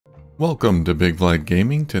Welcome to BigVlad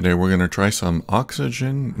Gaming. Today we're going to try some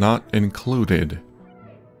Oxygen Not Included.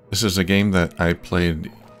 This is a game that I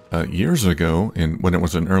played years ago when it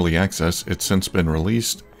was in early access. It's since been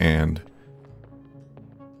released and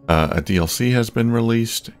a DLC has been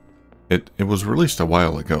released. It was released a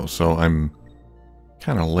while ago, so I'm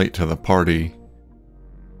kind of late to the party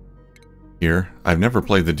here. I've never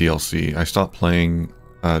played the DLC. I stopped playing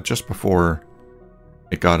just before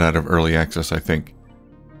it got out of early access, I think.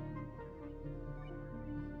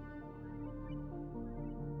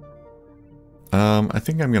 I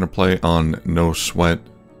think I'm going to play on No Sweat.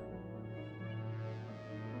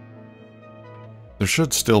 There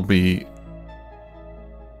should still be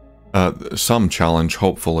some challenge,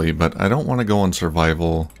 hopefully, but I don't want to go on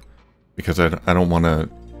survival because I don't want to...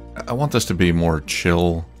 I want this to be a more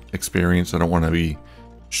chill experience. I don't want to be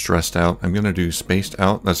stressed out. I'm going to do Spaced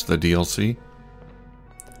Out. That's the DLC.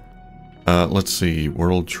 Let's see.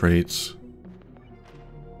 World traits.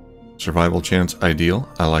 Survival chance ideal.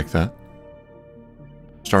 I like that.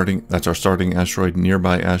 That's our starting asteroid,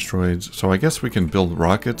 nearby asteroids. So I guess we can build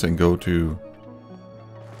rockets and go to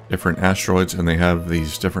different asteroids, and they have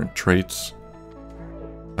these different traits.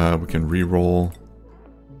 We can re-roll.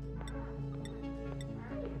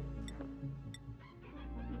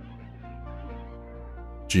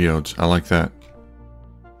 Geodes, I like that.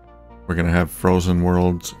 We're gonna have frozen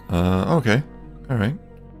worlds. Okay, all right.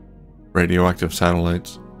 Radioactive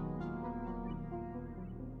satellites.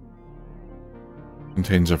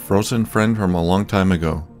 Contains a frozen friend from a long time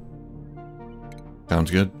ago. Sounds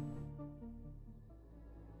good.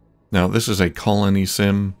 Now, this is a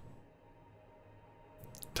colonysim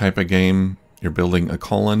type of game. You're building a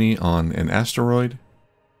colony on an asteroid.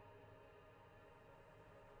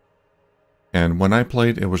 And when I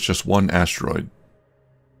played, it was just one asteroid.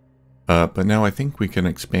 But now I think we can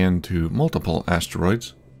expand to multiple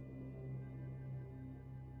asteroids.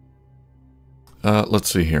 Let's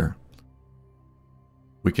see here.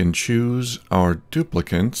 We can choose our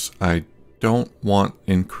duplicants. I don't want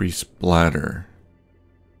increased bladder.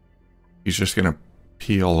 He's just going to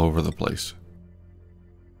pee all over the place.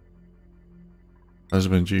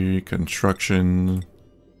 Husbandry, construction.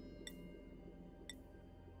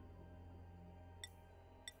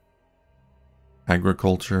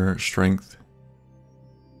 Agriculture, strength.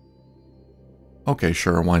 Okay,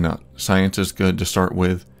 sure, why not? Science is good to start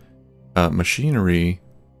with. Machinery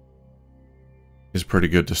is pretty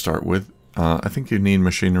good to start with. I think you need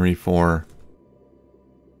machinery for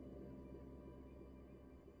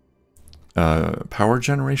power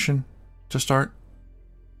generation to start.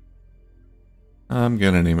 I'm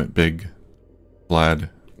gonna name it BigVlad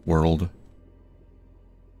World.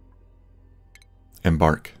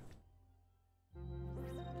 Embark.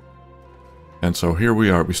 And so here we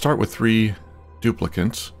are. We start with 3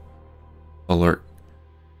 duplicants. Alert.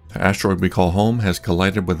 The asteroid we call home has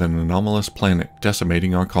collided with an anomalous planet,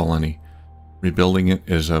 decimating our colony. Rebuilding it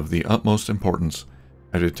is of the utmost importance.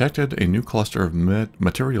 I detected a new cluster of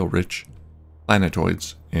material-rich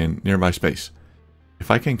planetoids in nearby space.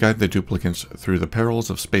 If I can guide the duplicants through the perils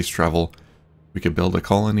of space travel, we could build a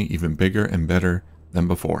colony even bigger and better than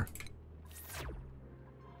before.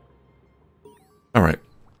 Alright.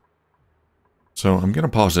 So I'm going to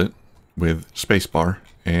pause it with spacebar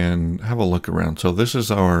and have a look around. So this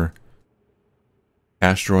is our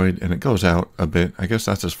asteroid, and it goes out a bit. I guess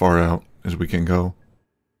that's as far out as we can go.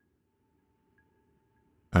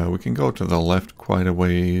 We can go to the left quite a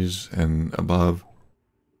ways and above.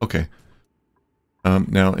 Okay.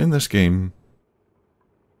 Now in this game,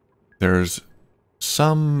 there's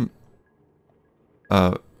some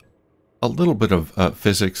a little bit of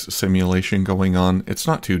physics simulation going on. It's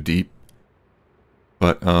not too deep,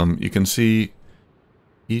 but you can see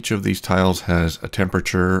each of these tiles has a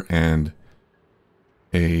temperature and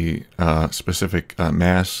a specific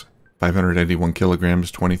mass, 581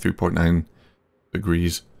 kilograms, 23.9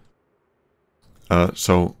 degrees.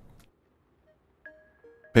 So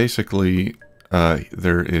basically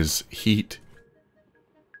there is heat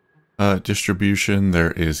distribution,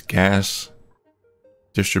 there is gas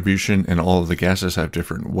distribution, and all of the gases have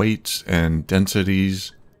different weights and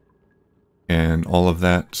densities and all of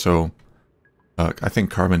that. So I think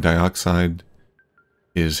carbon dioxide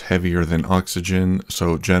is heavier than oxygen,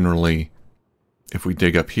 so generally if we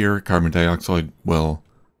dig up here, carbon dioxide will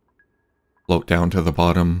float down to the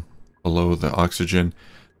bottom below the oxygen,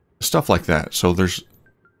 stuff like that. So there's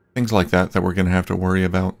things like that that we're going to have to worry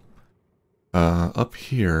about. Up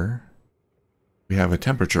here we have a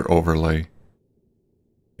temperature overlay,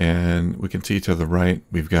 and we can see to the right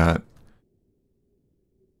we've got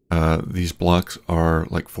these blocks are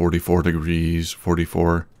like 44 degrees,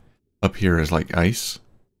 44, up here is like ice,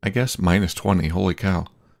 I guess. -20, holy cow.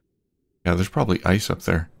 Yeah, there's probably ice up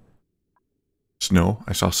there. Snow,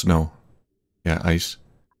 I saw snow. Yeah, ice.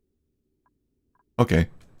 Okay,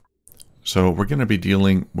 so we're going to be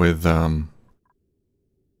dealing with, you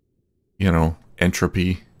know,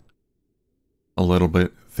 entropy a little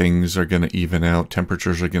bit. Things are going to even out.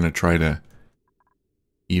 Temperatures are going to try to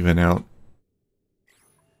even out.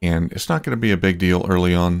 And it's not going to be a big deal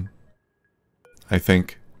early on, I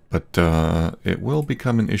think, but it will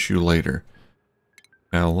become an issue later.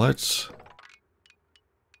 Now let's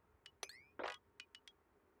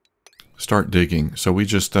start digging. So we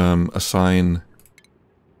just assign...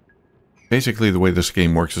 Basically, the way this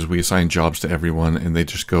game works is we assign jobs to everyone and they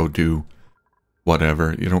just go do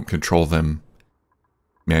whatever. You don't control them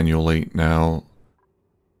manually. Now,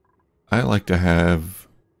 I like to have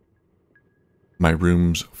my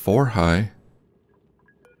rooms 4 high.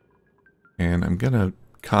 And I'm going to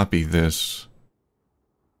copy this.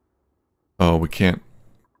 Oh, we can't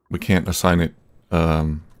assign it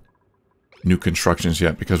new constructions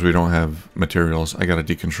yet because we don't have materials. I got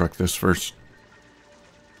to deconstruct this first.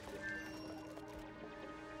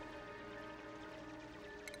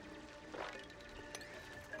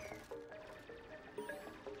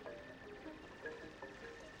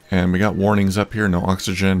 And we got warnings up here. No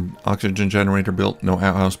oxygen generator built. No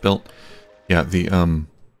outhouse built. Yeah, the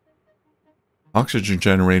oxygen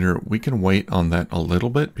generator, we can wait on that a little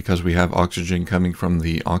bit because we have oxygen coming from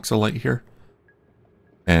the oxalite here.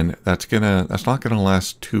 And that's not gonna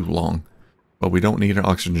last too long. But we don't need an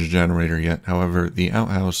oxygen generator yet. However, the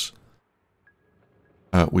outhouse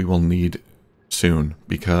we will need soon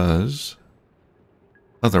because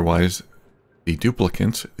otherwise the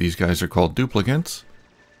duplicants, these guys are called duplicants,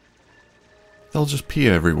 they'll just pee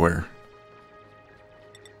everywhere.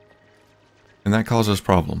 And that causes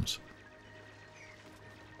problems.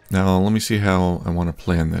 Now, let me see how I want to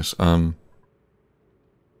plan this. I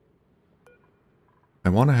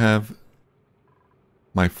want to have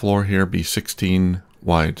my floor here be 16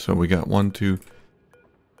 wide. So we got 1, 2,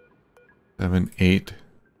 7, 8.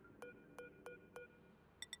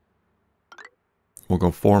 We'll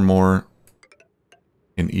go 4 more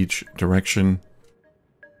in each direction.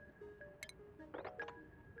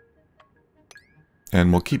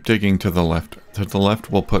 And we'll keep digging to the left. To the left,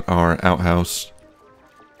 we'll put our outhouse.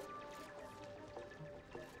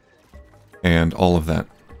 And all of that.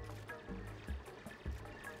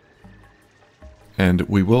 And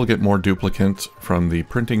we will get more duplicates from the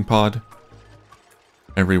printing pod.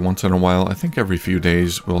 Every once in a while. I think every few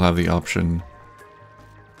days we'll have the option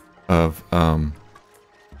of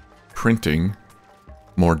printing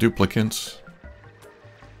more duplicates.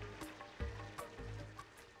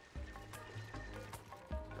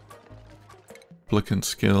 Duplicant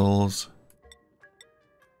skills.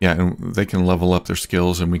 Yeah, and they can level up their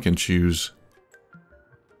skills and we can choose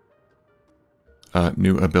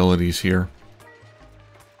new abilities here.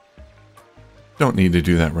 Don't need to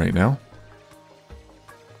do that right now.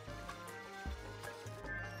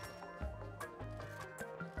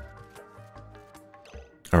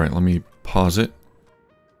 Alright, let me pause it.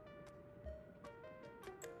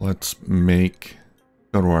 Let's go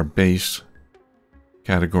to our base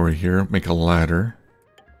category here, make a ladder.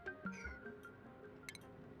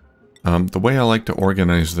 The way I like to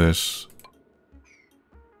organize this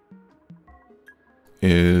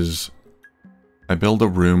is I build a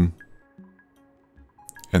room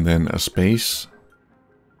and then a space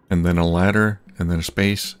and then a ladder and then a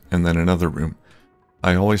space and then another room.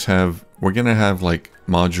 I always have, we're going to have like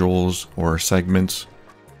modules or segments,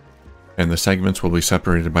 and the segments will be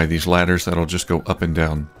separated by these ladders that'll just go up and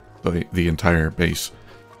down the entire base.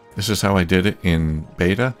 This is how I did it in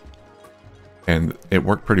beta, and it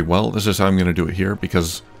worked pretty well. This is how I'm going to do it here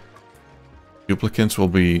because duplicates will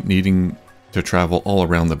be needing to travel all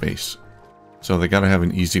around the base. So they got to have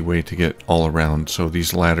an easy way to get all around. So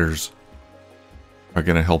these ladders are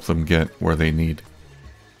going to help them get where they need.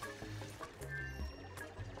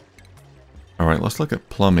 Alright, let's look at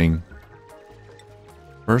plumbing.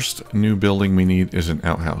 First new building we need is an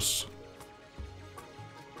outhouse.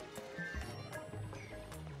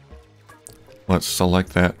 Let's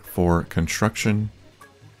select that for construction.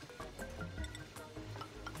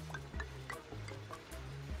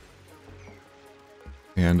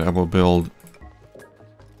 And I will build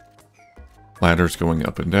ladders going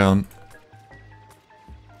up and down.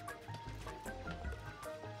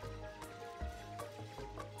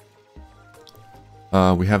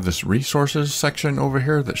 We have this resources section over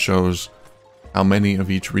here that shows how many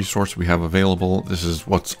of each resource we have available. This is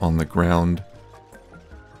what's on the ground.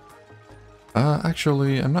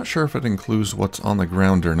 Actually, I'm not sure if it includes what's on the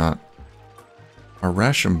ground or not. Our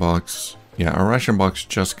ration box, yeah, our ration box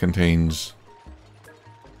just contains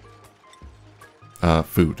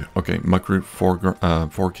food. Okay, muck root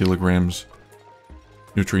 4 kilograms,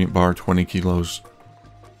 nutrient bar 20 kilos.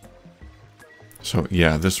 So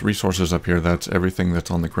yeah, this resources up here, that's everything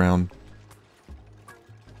that's on the ground.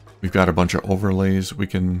 We've got a bunch of overlays we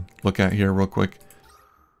can look at here real quick.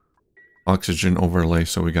 Oxygen overlay,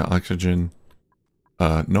 so we got oxygen.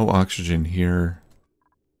 No oxygen here.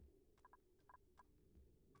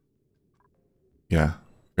 Yeah,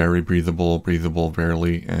 very breathable, breathable,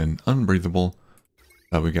 barely, and unbreathable.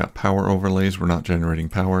 We got power overlays, we're not generating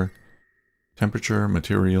power. Temperature,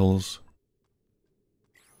 materials.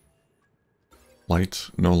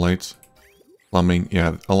 Lights, no lights. Plumbing,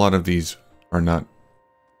 yeah, a lot of these are not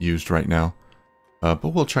used right now. But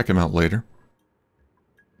we'll check them out later.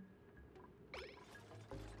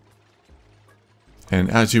 And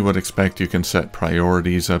as you would expect, you can set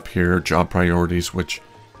priorities up here, job priorities, which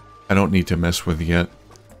I don't need to mess with yet.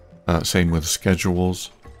 Same with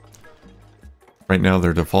schedules. Right now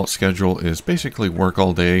their default schedule is basically work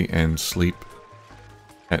all day and sleep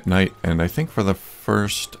at night. And I think for the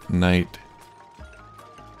first night,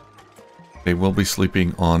 they will be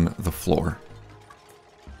sleeping on the floor.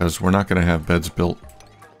 Because we're not going to have beds built.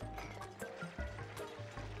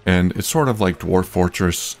 And it's sort of like Dwarf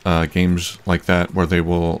Fortress games like that, where they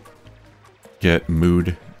will get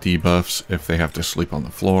mood debuffs if they have to sleep on the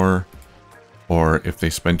floor, or if they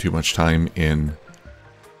spend too much time in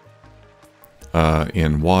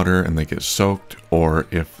water and they get soaked, or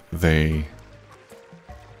if they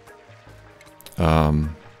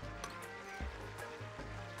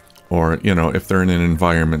or you know, if they're in an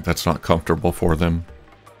environment that's not comfortable for them.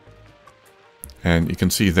 And you can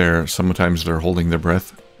see there, sometimes they're holding their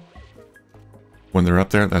breath when they're up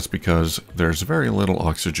there. That's because there's very little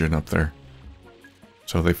oxygen up there.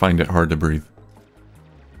 So they find it hard to breathe.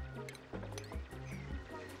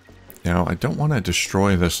 Now, I don't want to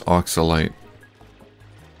destroy this oxalite.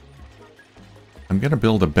 I'm going to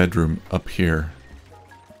build a bedroom up here.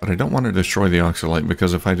 But I don't want to destroy the oxalite,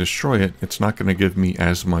 because if I destroy it, it's not going to give me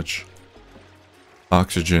as much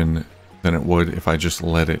oxygen than it would if I just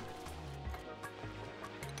let it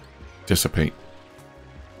dissipate.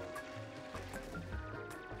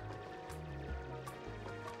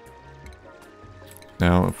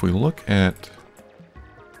 Now, if we look at...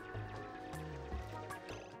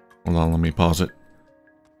 Hold on, let me pause it.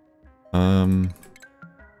 Can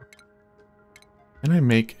I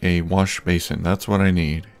make a wash basin? That's what I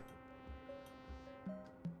need.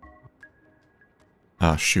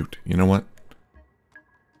 Ah, shoot. You know what?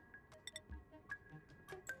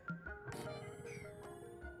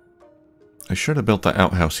 I should have built the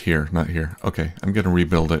outhouse here, not here. Okay, I'm going to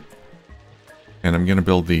rebuild it. And I'm going to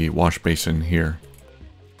build the wash basin here.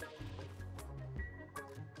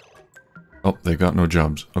 Oh, they got no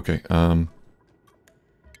jobs. Okay,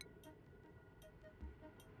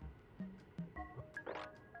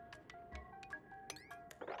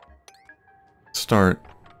 start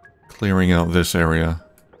clearing out this area.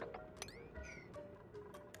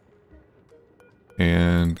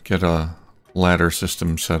 And get a ladder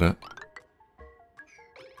system set up.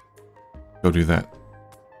 Go do that.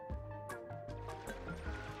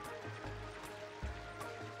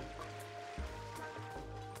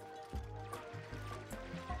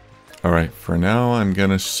 Alright, for now I'm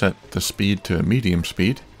gonna set the speed to medium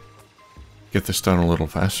speed. Get this done a little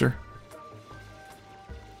faster.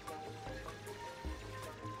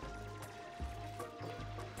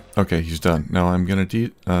 Okay, he's done. Now I'm gonna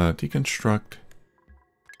deconstruct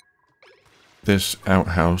this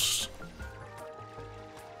outhouse,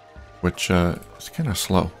 which is kind of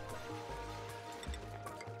slow.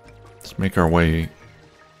 Let's make our way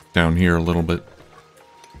down here a little bit.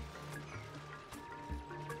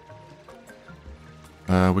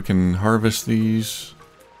 We can harvest these.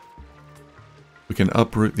 We can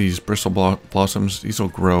uproot these bristle blossoms. These will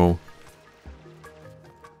grow.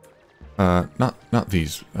 Not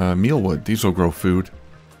these. Mealwood. These will grow food,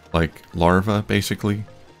 like larvae, basically.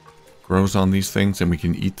 Grows on these things, and we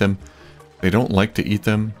can eat them. They don't like to eat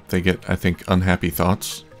them. They get, I think, unhappy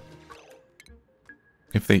thoughts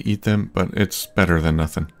if they eat them, but it's better than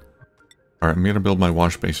nothing. Alright, I'm going to build my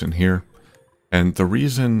wash basin here. And the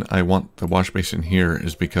reason I want the wash basin here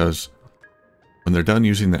is because when they're done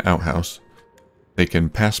using the outhouse, they can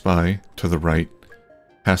pass by to the right,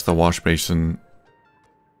 past the wash basin,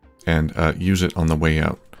 and use it on the way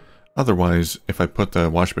out. Otherwise, if I put the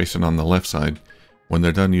wash basin on the left side, when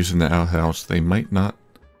they're done using the outhouse, they might not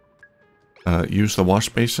use the wash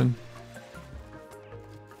basin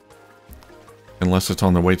unless it's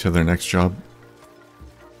on the way to their next job.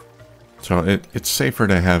 So it's safer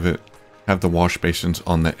to have the wash basins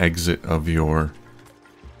on the exit of your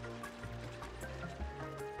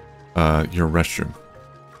restroom.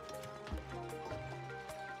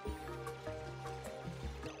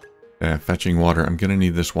 Yeah, fetching water. I'm gonna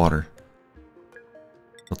need this water.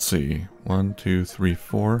 Let's see. 1, 2, 3,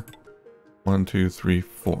 4. 1, 2, 3,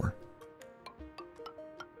 4.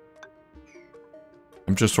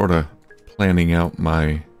 I'm just sort of planning out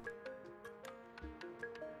my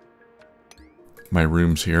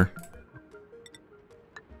rooms here.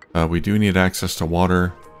 We do need access to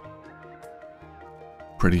water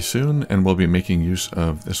pretty soon, and we'll be making use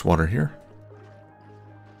of this water here.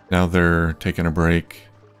 Now they're taking a break,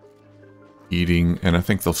 eating, and I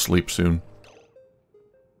think they'll sleep soon.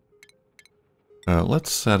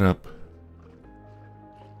 Let's set up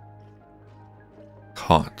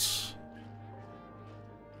cots.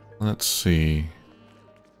 Let's see.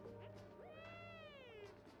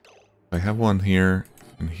 I have one here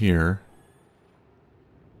and here.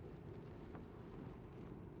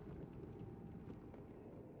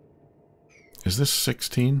 Is this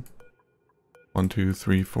 16? 1, 2,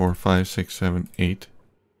 3, 4, 5, 6, 7, 8.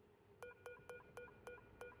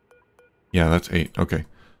 Yeah, that's 8. Okay.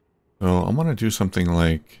 So I want to do something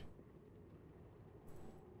like...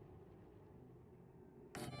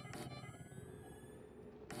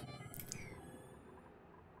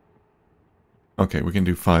 Okay, we can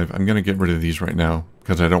do 5. I'm going to get rid of these right now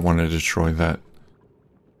because I don't want to destroy that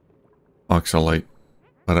oxalite.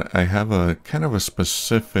 But I have a kind of a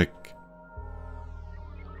specific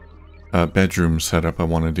bedroom setup I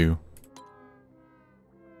want to do.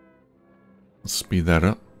 Let's speed that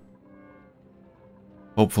up.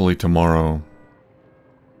 Hopefully tomorrow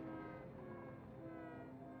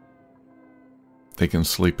they can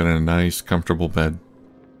sleep in a nice, comfortable bed.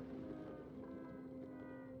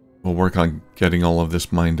 We'll work on getting all of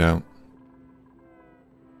this mined out.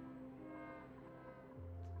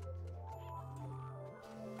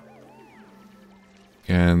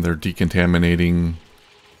 And they're decontaminating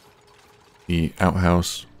the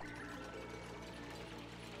outhouse.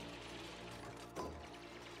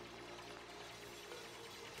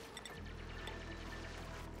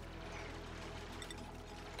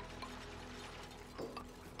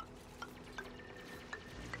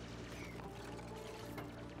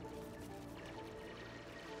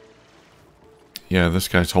 Yeah, this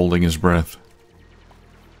guy's holding his breath.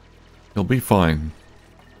 He'll be fine.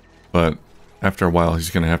 But after a while, he's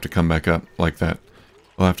going to have to come back up like that.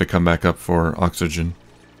 He'll have to come back up for oxygen.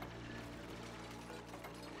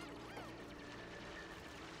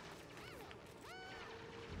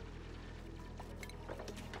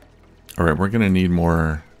 Alright, we're going to need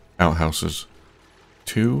more outhouses.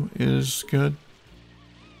 2 is good.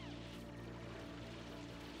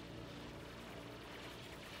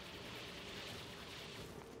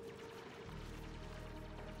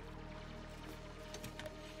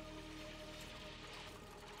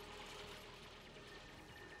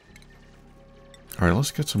 Alright,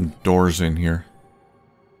 let's get some doors in here.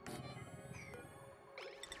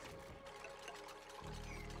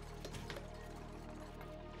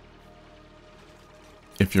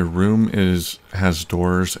 If your room has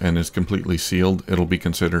doors and is completely sealed, it'll be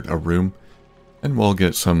considered a room. And we'll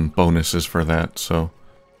get some bonuses for that, so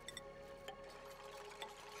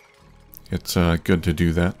it's good to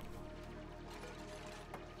do that.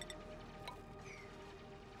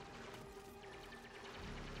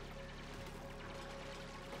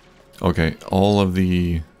 Okay, all of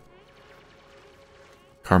the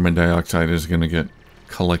carbon dioxide is going to get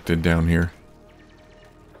collected down here.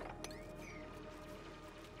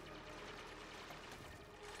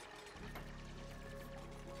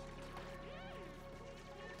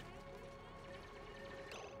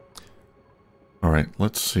 Alright,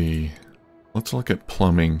 let's see. Let's look at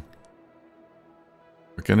plumbing.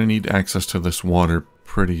 We're going to need access to this water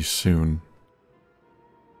pretty soon.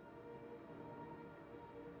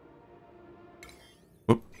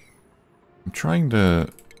 Whoop. I'm trying to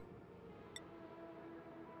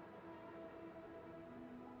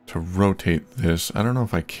rotate this. I don't know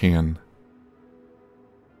if I can.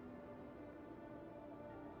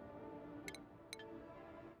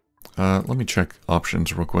 Let me check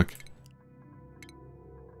options real quick.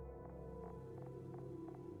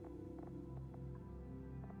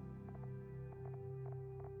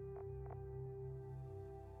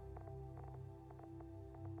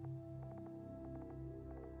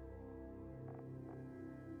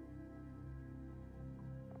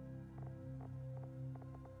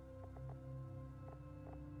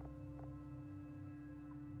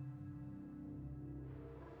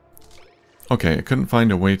 Okay, I couldn't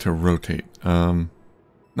find a way to rotate. Let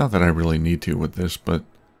Not that I really need to with this, but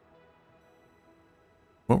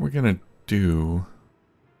what we're going to do...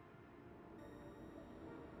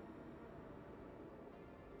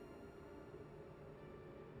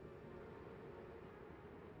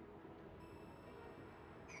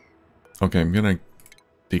 Okay, I'm going to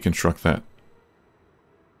deconstruct that.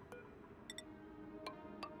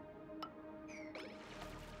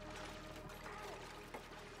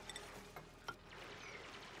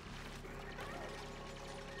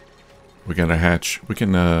 We got a hatch. We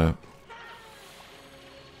can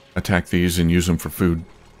attack these and use them for food.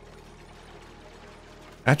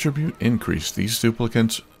 Attribute increase. These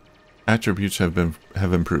duplicates attributes have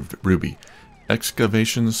improved. Ruby.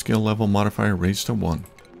 Excavation skill level modifier raised to 1.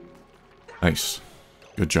 Nice.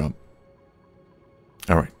 Good job.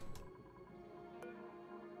 Alright.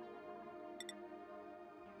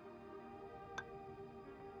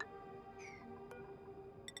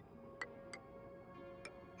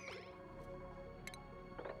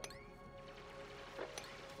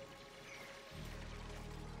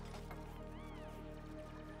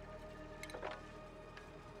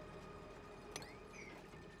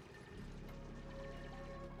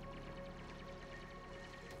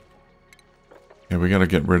 Yeah, we gotta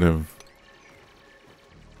get rid of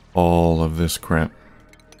all of this crap.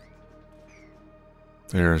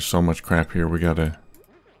 There's so much crap here we gotta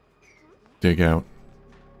dig out.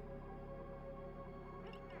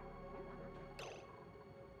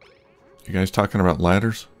 You guys talking about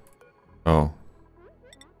ladders? Oh.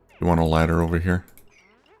 You want a ladder over here?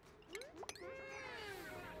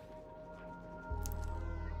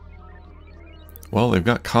 Well, they've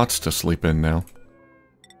got cots to sleep in now.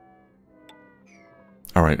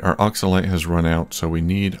 Alright, our oxalite has run out, so we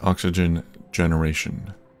need oxygen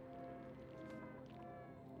generation.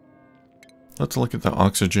 Let's look at the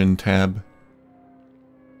oxygen tab.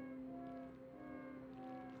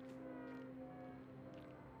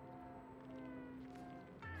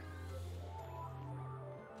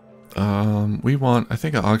 We want, I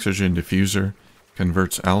think, an oxygen diffuser.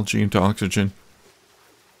 Converts algae into oxygen.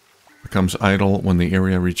 Becomes idle when the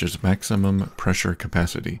area reaches maximum pressure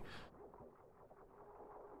capacity.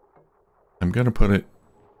 I'm going to put it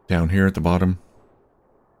down here at the bottom.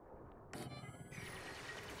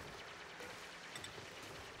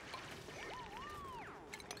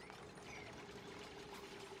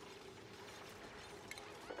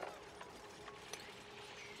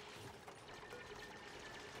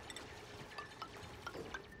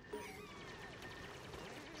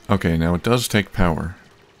 Okay, now it does take power.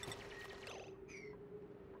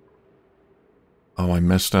 Oh, I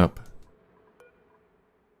messed up.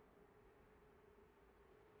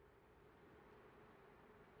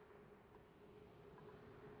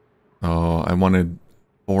 Oh, I wanted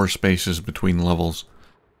 4 spaces between levels.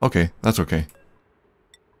 Okay, that's okay.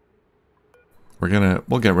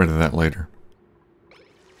 We'll get rid of that later.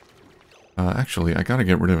 Actually, I gotta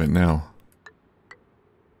get rid of it now.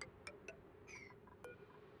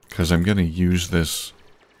 Because I'm gonna use this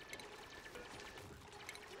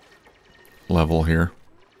level here.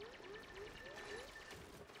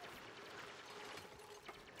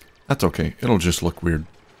 That's okay, it'll just look weird.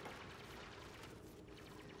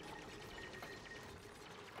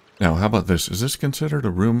 Now, how about this? Is this considered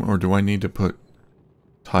a room, or do I need to put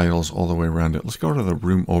tiles all the way around it? Let's go to the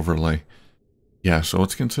room overlay. Yeah, so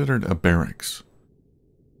it's considered a barracks.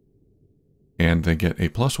 And they get a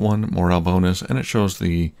 +1 morale bonus, and it shows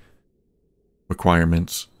the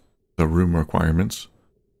requirements, the room requirements.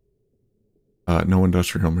 No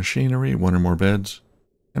industrial machinery, 1 or more beds,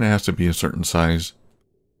 and it has to be a certain size.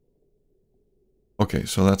 Okay,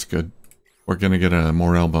 so that's good. We're going to get a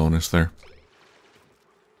morale bonus there.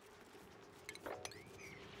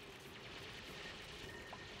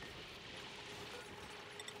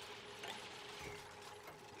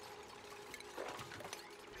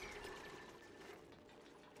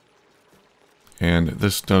 And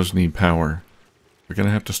this does need power. We're going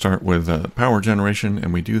to have to start with power generation,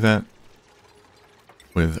 and we do that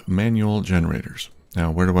with manual generators.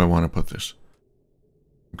 Now, where do I want to put this?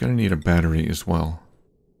 I'm going to need a battery as well.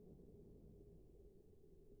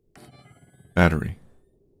 Battery.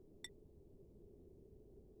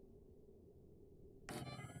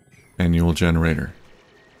 Manual generator.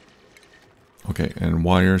 Okay, and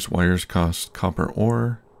wires. Wires cost copper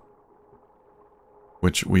ore,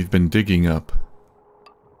 which we've been digging up.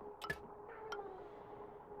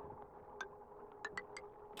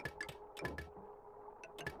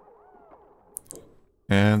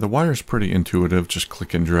 And the wire's pretty intuitive, just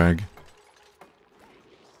click and drag.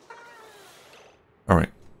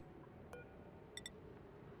 Alright.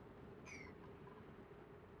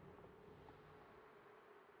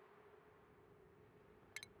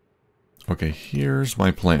 Okay, here's my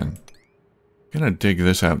plan. I'm gonna dig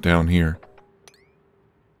this out down here.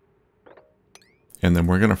 And then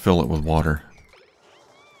we're gonna fill it with water.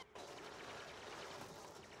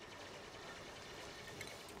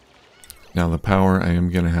 Now the power, I am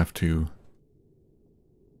gonna have to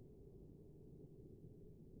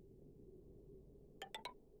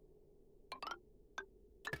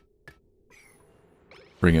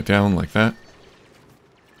bring it down like that.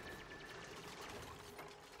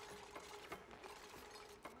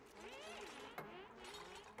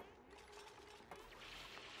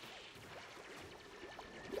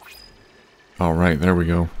 All right, there we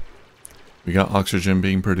go. We got oxygen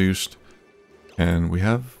being produced, and we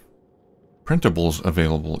have printables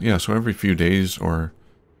available. Yeah, so every few days, or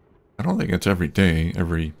I don't think it's every day,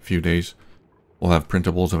 every few days, we'll have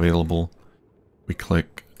printables available. We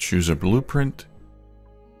click choose a blueprint,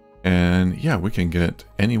 and yeah, we can get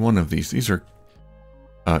any one of these. These are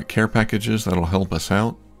care packages that'll help us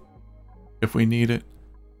out if we need it.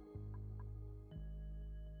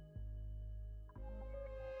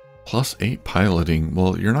 +8 piloting.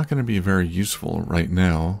 Well, you're not going to be very useful right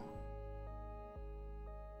now.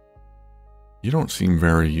 You don't seem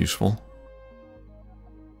very useful.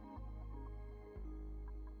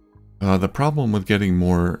 The problem with getting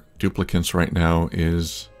more duplicants right now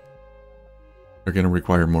is they're going to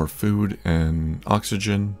require more food and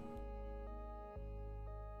oxygen.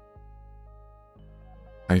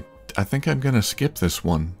 I think I'm going to skip this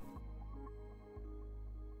one.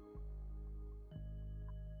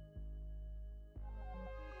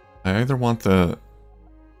 I either want the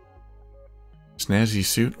snazzy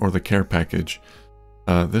suit or the care package.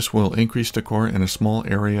 This will increase decor in a small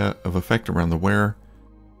area of effect around the wearer.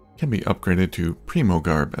 Can be upgraded to Primo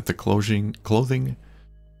Garb at the clothing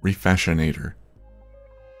refashionator.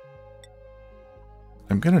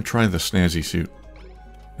 I'm gonna try the snazzy suit.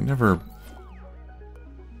 I never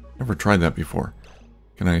tried that before.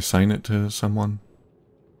 Can I assign it to someone?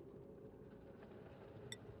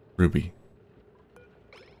 Ruby.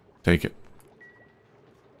 Take it.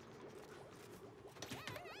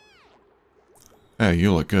 Hey,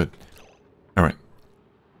 you look good. Alright.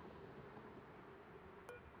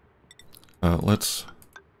 Let's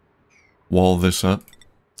wall this up.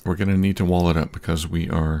 We're going to need to wall it up because we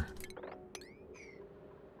are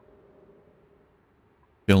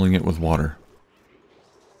filling it with water.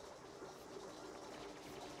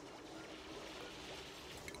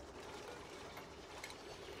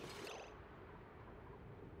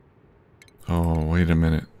 Oh, wait a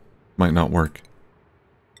minute. Might not work.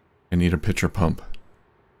 I need a pitcher pump.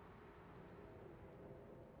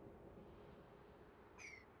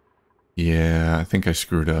 Yeah, I think I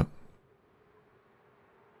screwed up.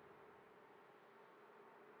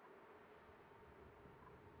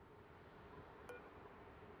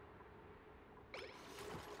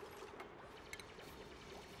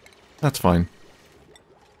 That's fine.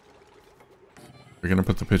 We're gonna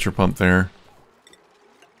put the pitcher pump there.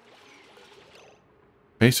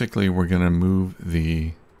 Basically, we're gonna move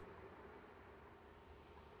the...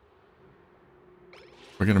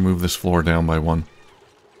 We're gonna move this floor down by 1.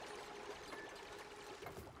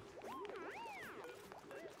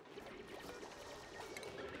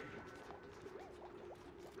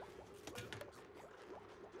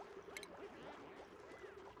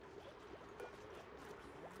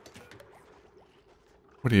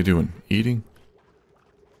 What are you doing? Eating?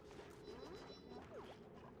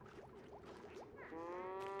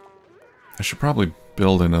 I should probably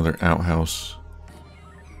build another outhouse.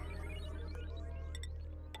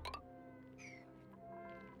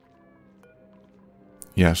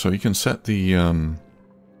 Yeah, so you can set the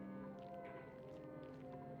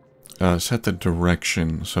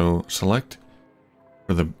direction. So select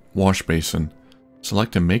for the wash basin.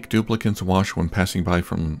 Select to make duplicants wash when passing by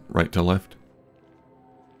from right to left.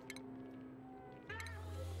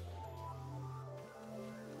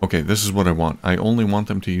 Okay, this is what I want. I only want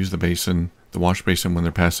them to use the basin, the wash basin, when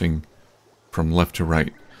they're passing from left to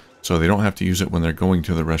right. So they don't have to use it when they're going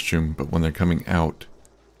to the restroom, but when they're coming out,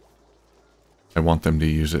 I want them to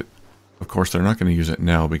use it. Of course, they're not going to use it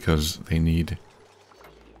now because they need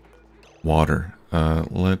water.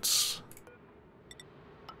 Let's...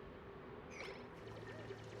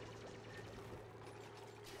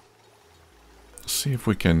 see if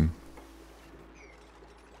we can...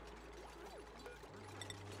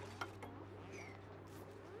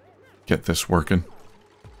 get this working.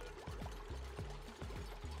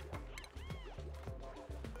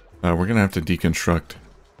 We're going to have to deconstruct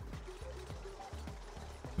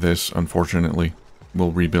this, unfortunately.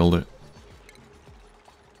 We'll rebuild it.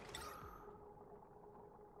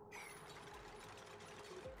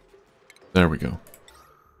 There we go.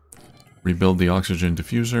 Rebuild the oxygen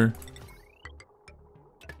diffuser.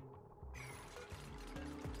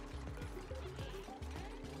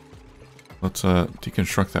 Let's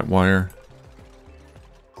deconstruct that wire.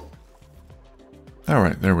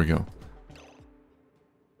 Alright, there we go.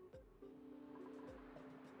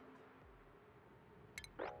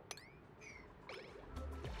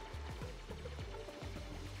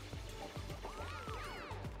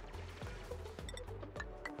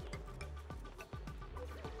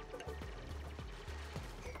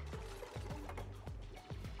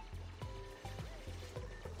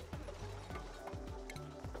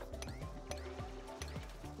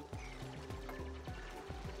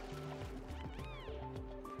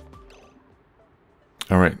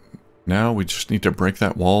 Alright, now we just need to break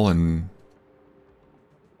that wall and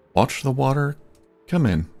watch the water come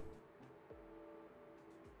in.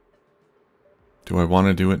 Do I want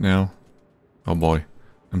to do it now? Oh boy,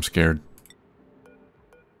 I'm scared.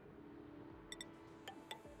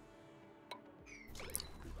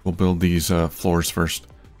 We'll build these floors first.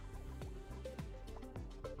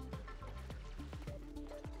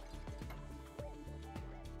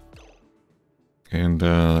 And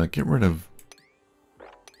get rid of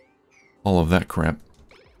all of that crap.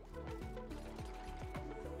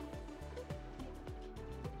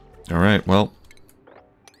 Alright, well.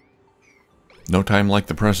 No time like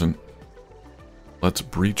the present. Let's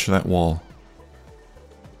breach that wall.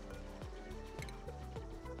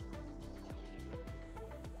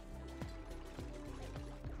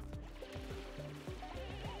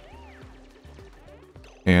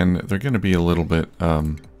 And they're going to be a little bit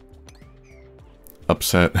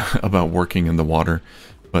upset about working in the water,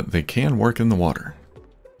 but they can work in the water.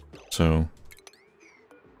 So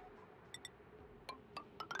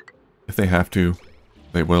if they have to,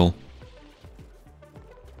 they will.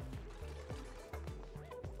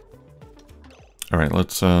 All right,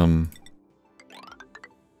 let's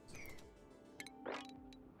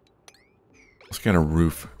get a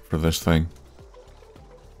roof for this thing.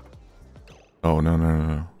 Oh, no, no, no,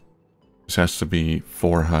 no. This has to be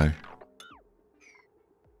 4 high.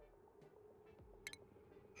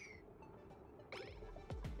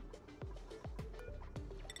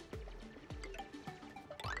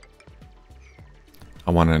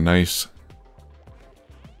 I want a nice,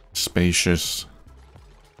 spacious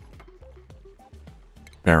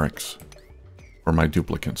barracks for my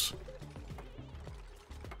duplicates.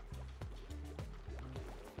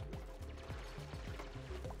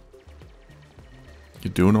 You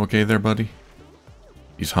doing okay there, buddy?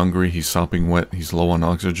 He's hungry, he's sopping wet, he's low on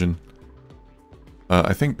oxygen.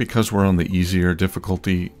 I think because we're on the easier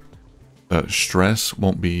difficulty, stress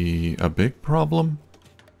won't be a big problem.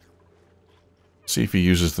 See if he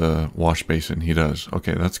uses the wash basin. He does.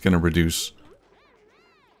 Okay, that's going to reduce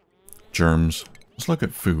germs. Let's look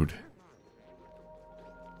at food.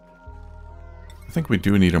 I think we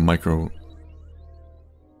do need a micro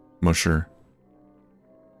musher.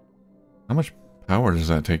 How much power does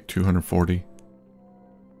that take? 240?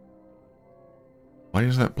 Why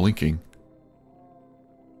is that blinking?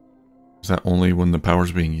 Is that only when the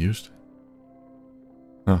power's being used?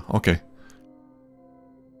 Oh, okay.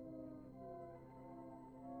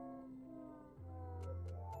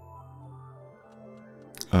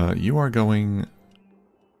 You are going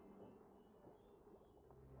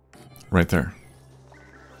right there.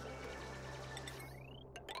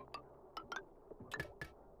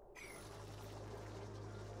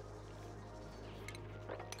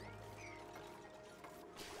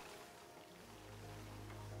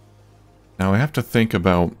 Now I have to think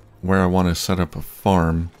about where I want to set up a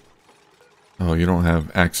farm. Oh, you don't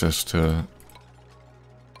have access to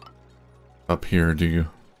up here, do you?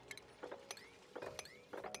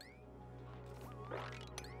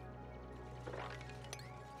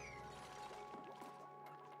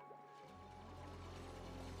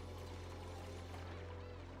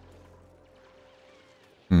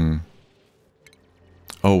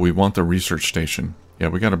 Oh, we want the research station. Yeah,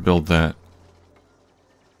 we gotta build that.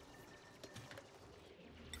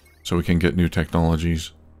 So we can get new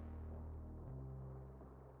technologies.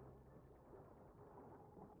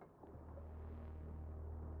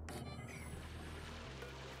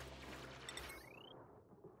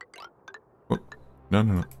 Oh, no,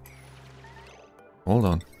 no, no. Hold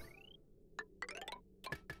on.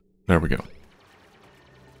 There we go.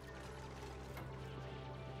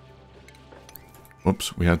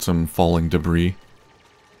 Whoops, we had some falling debris.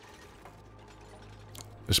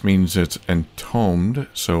 This means it's entombed,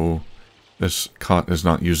 so this cot is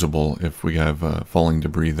not usable if we have falling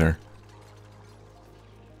debris there.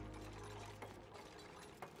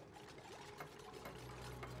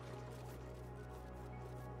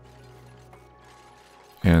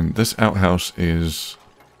 And this outhouse is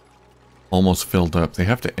almost filled up. They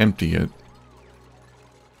have to empty it.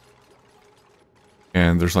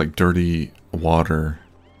 And there's like dirty water.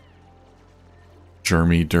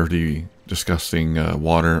 Germy, dirty, disgusting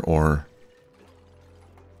water or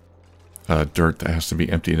dirt that has to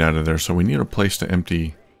be emptied out of there. So we need a place to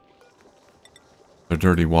empty the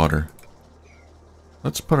dirty water.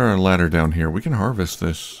 Let's put our ladder down here. We can harvest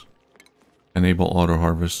this. Enable auto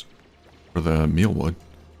harvest for the mealwood.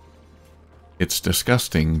 It's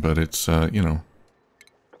disgusting, but it's, you know,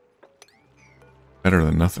 better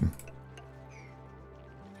than nothing.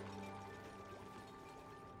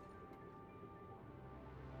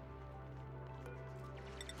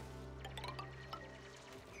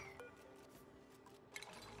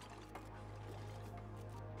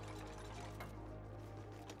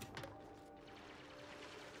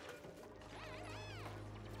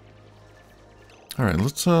 Alright,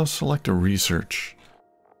 let's select a research.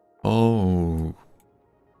 Oh,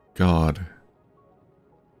 God.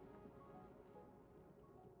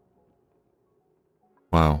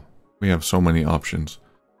 Wow, we have so many options.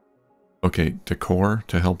 Okay, decor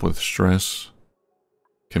to help with stress.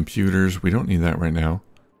 Computers, we don't need that right now.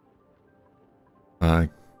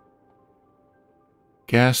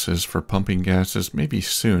 Gases for pumping gases, maybe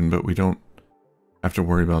soon, but we don't have to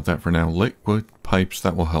worry about that for now. Liquid pipes,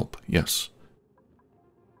 that will help, yes.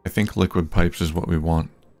 I think liquid pipes is what we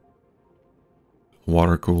want.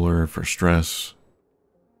 Water cooler for stress.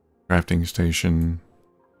 Crafting station.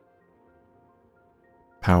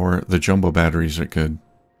 Power. The jumbo batteries are good.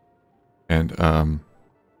 And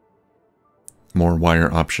more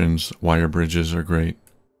wire options. Wire bridges are great.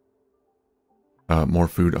 More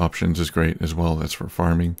food options is great as well. That's for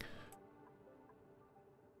farming.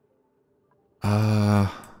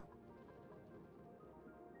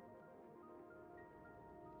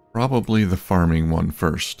 Probably the farming one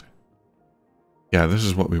first. Yeah, this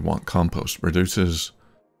is what we want. Compost. Reduces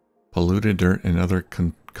polluted dirt and other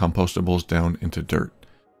compostables down into dirt.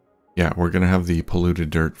 Yeah, we're going to have the polluted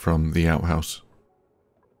dirt from the outhouse.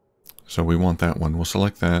 So we want that one. We'll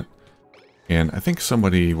select that. And I think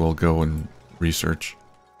somebody will go and research.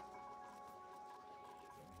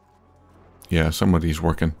 Yeah, somebody's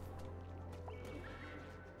working.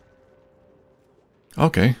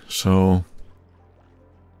 Okay, so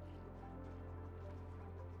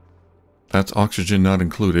that's oxygen not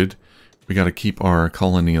included. We got to keep our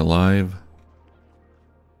colony alive.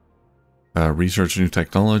 Research new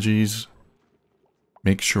technologies.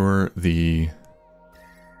 Make sure make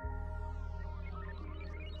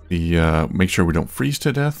sure we don't freeze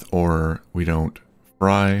to death or we don't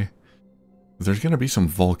fry. There's going to be some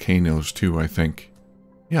volcanoes too, I think.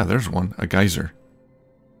 Yeah, there's one. A geyser.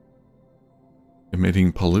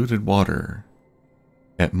 Emitting polluted water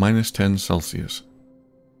at -10 Celsius.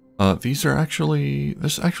 This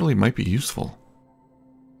actually might be useful.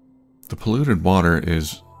 The polluted water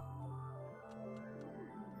is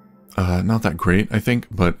not that great, I think,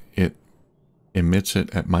 but it emits it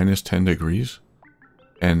at -10 degrees.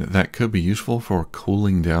 And that could be useful for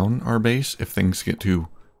cooling down our base if things get too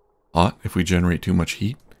hot, if we generate too much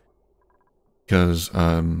heat. Because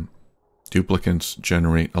duplicants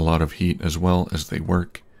generate a lot of heat as well as they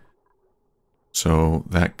work. So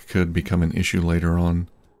that could become an issue later on.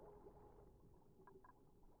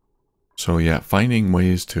 So yeah, finding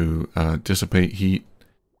ways to dissipate heat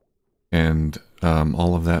and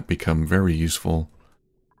all of that become very useful.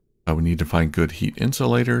 We need to find good heat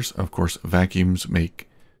insulators. Of course, vacuums make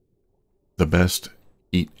the best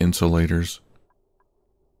heat insulators.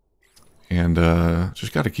 And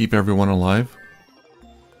just got to keep everyone alive.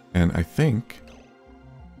 And I think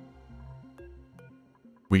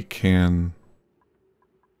we can...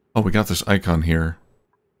 Oh, we got this icon here.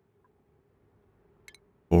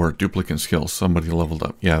 Or duplicate skills. Somebody leveled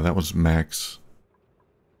up. Yeah, that was max.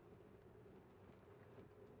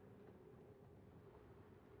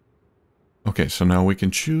 Okay, so now we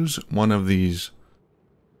can choose one of these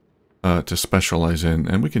to specialize in.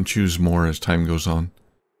 And we can choose more as time goes on.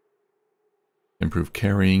 Improve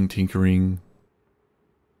carrying, tinkering,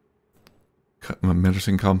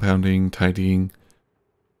 medicine compounding, tidying.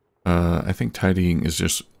 I think tidying is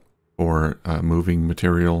just for moving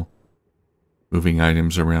material, moving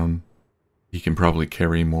items around. He can probably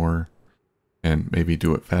carry more and maybe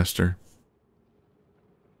do it faster.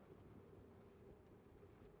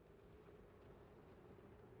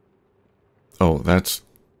 Oh, that's...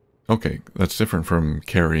 Okay, that's different from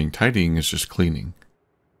carrying. Tidying is just cleaning.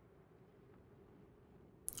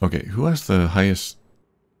 Okay, who has the highest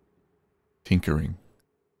tinkering?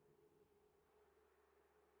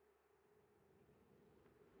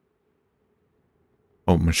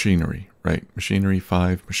 Oh, machinery, right. Machinery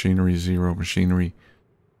 5, machinery 0, machinery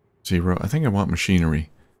 0. I think I want machinery.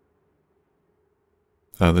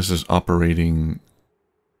 This is operating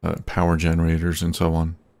power generators and so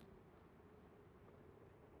on.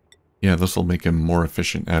 Yeah, this will make him more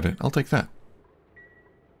efficient at it. I'll take that.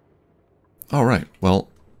 Alright, well,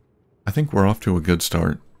 I think we're off to a good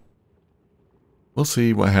start. We'll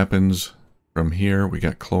see what happens from here. We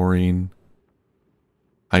got chlorine,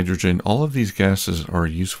 hydrogen. All of these gases are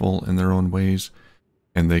useful in their own ways,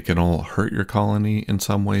 and they can all hurt your colony in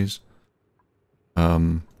some ways.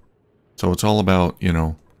 So it's all about, you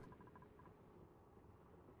know,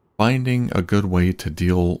 finding a good way to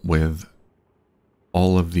deal with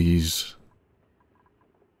all of these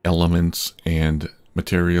elements and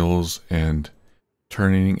materials and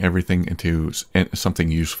turning everything into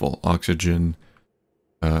something useful, oxygen,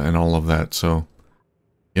 and all of that. So,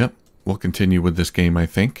 yep, we'll continue with this game, I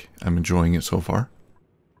think. I'm enjoying it so far.